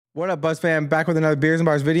What up, Buzz fam? Back with another Beers and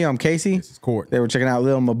Bars video. I'm Casey. This is Court. They were checking out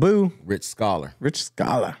Lil Mabu. Rich Scholar. Rich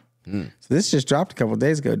Scholar. So this just dropped a couple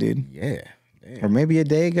days ago, dude. Yeah. Damn. Or maybe a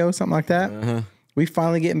day ago, something like that. We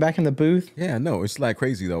finally getting back in the booth. Yeah, no, it's like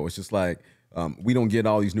crazy though. It's just like we don't get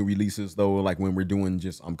all these new releases though. Like when we're doing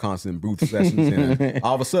just constant booth sessions, and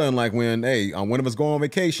all of a sudden, like when one of us go on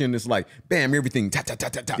vacation, it's like bam, everything just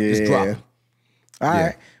drop. All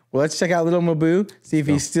right. Well, let's check out Lil Mabu, see if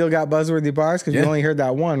he's still got buzzworthy bars, because we only heard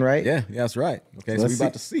that one, right? Yeah, that's right. Okay, so we're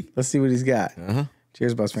about to see. Let's see what he's got.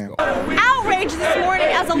 Cheers, Buzz fam. Outrage this morning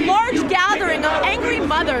as a large gathering of angry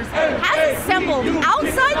mothers has assembled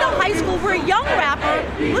outside the high school where young rapper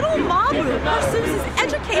Lil Mabu pursues his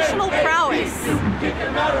educational prowess.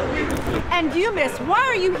 And you, miss, why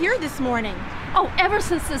are you here this morning? Oh, ever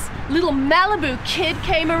since this little Malibu kid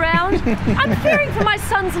came around, I'm fearing for my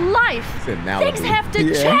son's life. Things have to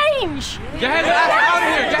change. Get his ass out of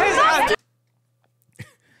here! Get his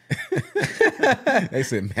ass! They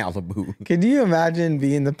said Malibu. Can you imagine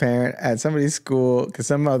being the parent at somebody's school because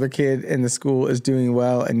some other kid in the school is doing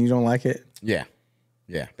well and you don't like it? Yeah.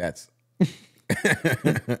 Yeah, that's... You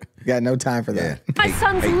got no time for that. My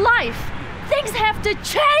son's life. Things have to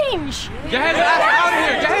change. Get his ass out of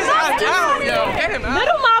here! Get his ass out! Yo, get him out!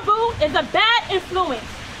 Little Mabu is a bad influence.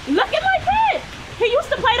 Look at my kid. He used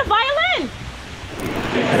to play the violin.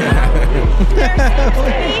 There seems to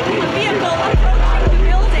be a vehicle approaching the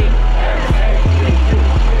building.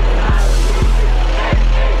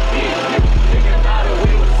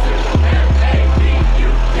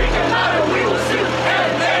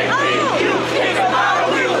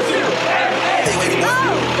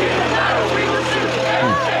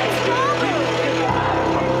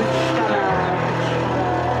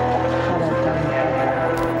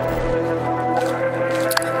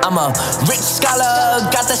 I'm a rich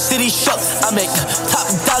scholar, got the city shook. I make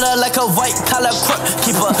top dollar like a white collar crook.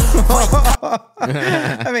 Keep a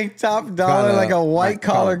white. I make top dollar like a white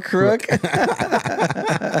collar crook.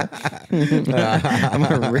 I'm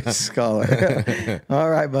a rich scholar. All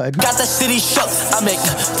right, bud. Got the city shook. I make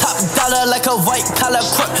top dollar like a white collar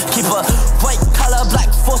crook. Keep a white collar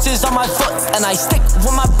black forces on my foot, and I stick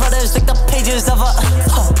with my brothers like the pages of a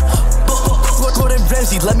book. Gordon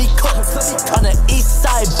Ramsay, let me cook. On the east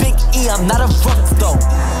side, Big E, I'm not a rook though.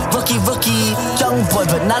 Rookie, young boy,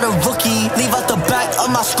 but not a rookie. Leave out the back of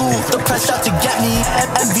my school, the press out to get me.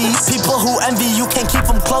 Envy, people who envy you can't keep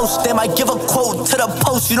them close. They might give a quote to the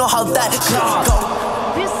post, you know how that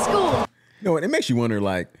go. This school. You know, it makes you wonder,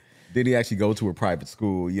 like, did he actually go to a private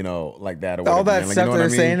school, you know, like that? Or all that like, stuff you know they're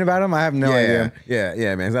saying about him, I have no idea.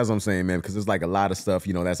 Yeah, man. That's what I'm saying, man. Because there's like a lot of stuff,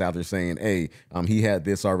 you know, that's out there saying, hey, he had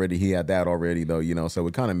this already, he had that already, though, you know. So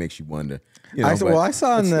it kind of makes you wonder. You know, I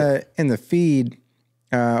saw in the feed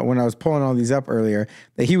when I was pulling all these up earlier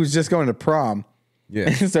that he was just going to prom. Yeah.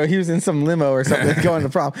 So he was in some limo or something going to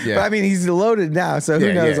prom. But I mean, he's loaded now, so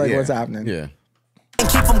who knows what's happening. Yeah.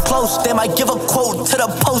 Keep them close, they might give a quote to the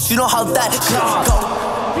post, you know how that go.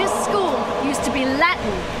 This school used to be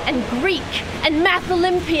Latin and Greek and math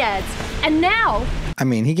Olympiads, and now... I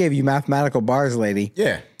mean, he gave you mathematical bars, lady.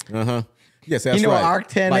 Yeah. Yes, that's you know right.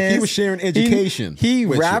 Arctennis. Like he was sharing education. He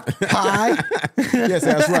rapped pi. Yes,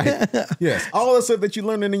 that's right. Yes, all the stuff that you're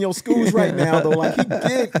learning in your schools right now, though, like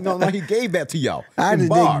he gave that to y'all. I had to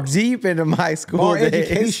dig deep into my school bar days.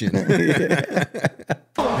 education.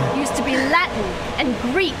 Used to be Latin and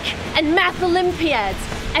Greek and math Olympiads,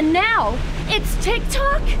 and now it's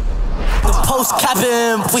TikTok. The post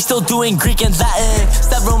capping, we still doing Greek and Latin.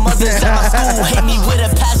 Several mothers at my school hate me with a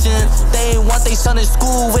passion. They ain't want their son in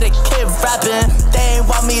school with a kid rapping. They ain't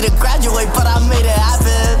want me to graduate, but I made it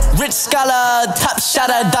happen. Rich scholar, top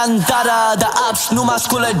shotter, dandada. The ops knew my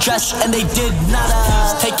school address and they did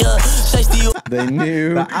nada. Take a safety. They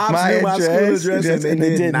knew the ops my knew my school address and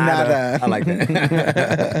they did nada. I like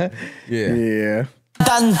that. Yeah.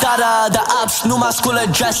 Dandada, the ops knew my school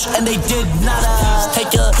address and they did nada.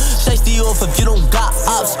 Take your safety off if you don't got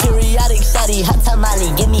ops. Periodic study, hot tamale,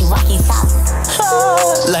 give me walkie top.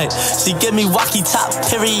 Like, she give me walkie top.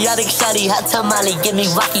 Periodic study, hot tamale, give me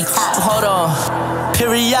walkie top. Hold on.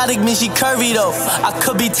 Periodic means she curvy though. I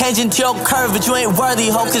could be tangent to your curve, but you ain't worthy,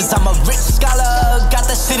 ho, cause I'm a rich scholar. Got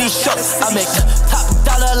the city shook. I make top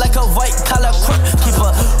dollar like a white collar crook. Keep a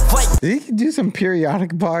white. Did he do some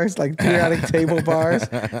periodic bars, like periodic table bars?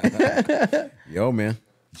 Yo, man.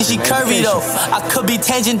 She curvy though. I could be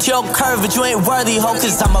tangent to your curve, but you ain't worthy, ho,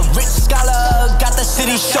 cause I'm a rich scholar. Got the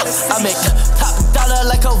city shook. I make top dollar collar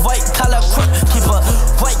like a white collar crook. Keep a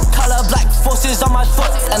white collar, black forces on my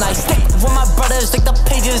foot. And I stick with my brothers like the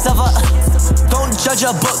pages of a. Don't judge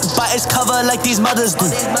a book by its cover like these mothers do.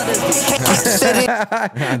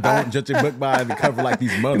 Don't judge a book by the cover like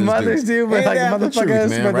these mothers do. But like motherfuckers,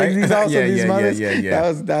 man, but right? these also these mothers. Yeah.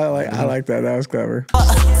 I like that. That was clever.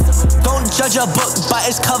 Don't judge a book by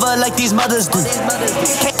its cover like these mothers do.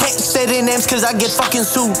 Can't say their names cause I get fucking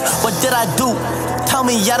sued. What did I do? Tell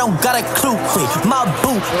me I don't got a clue.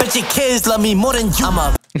 Mabu, bet your kids love me more than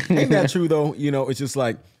you. Ain't that true though? You know, it's just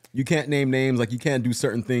like you can't name names, like you can't do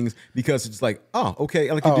certain things because it's like, oh,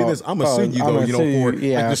 okay, like you do this, I'm gonna sue you though, you know, for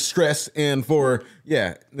like the stress and for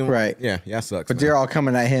right, that sucks. But they're all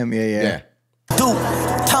coming at him, yeah. Dude,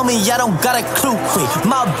 tell me I don't got a clue.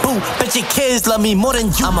 Mabu, bet your kids love me more than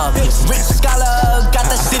you. I'm a rich scholar, got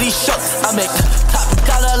the city shook. I make top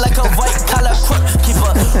dollar like a white collar crook. Keep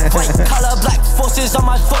a white collar, black forces on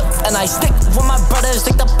my foot. And I stick with my brothers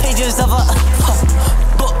like the pages of a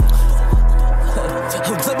book.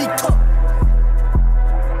 Let me cook.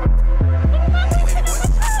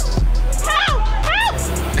 Help!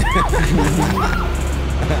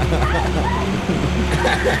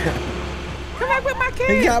 Come back with my kid.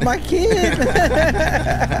 He got my kid.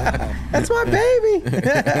 That's my baby.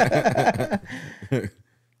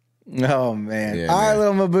 Oh man! Yeah, all right,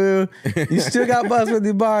 Lil Mabu, you still got buzz with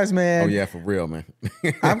your bars, man. Oh yeah, for real, man.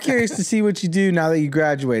 I'm curious to see what you do now that you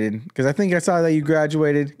graduated, because I think I saw that you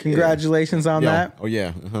graduated. Congratulations on that. Oh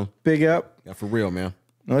yeah, Big up. Yeah, for real, man.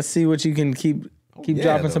 Let's see what you can keep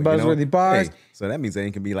dropping some buzzworthy bars. Hey, so that means there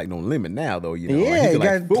ain't gonna be like no limit now, though. You know, yeah, like, you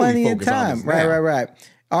got plenty of time. Right.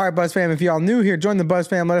 All right, Buzz fam, if y'all new here, join the Buzz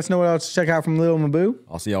fam. Let us know what else to check out from Lil Mabu.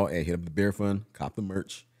 I'll see y'all. Hey, hit up the Beer Fund, cop the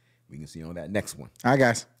merch. We can see you on that next one. All right,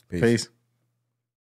 guys. Peace.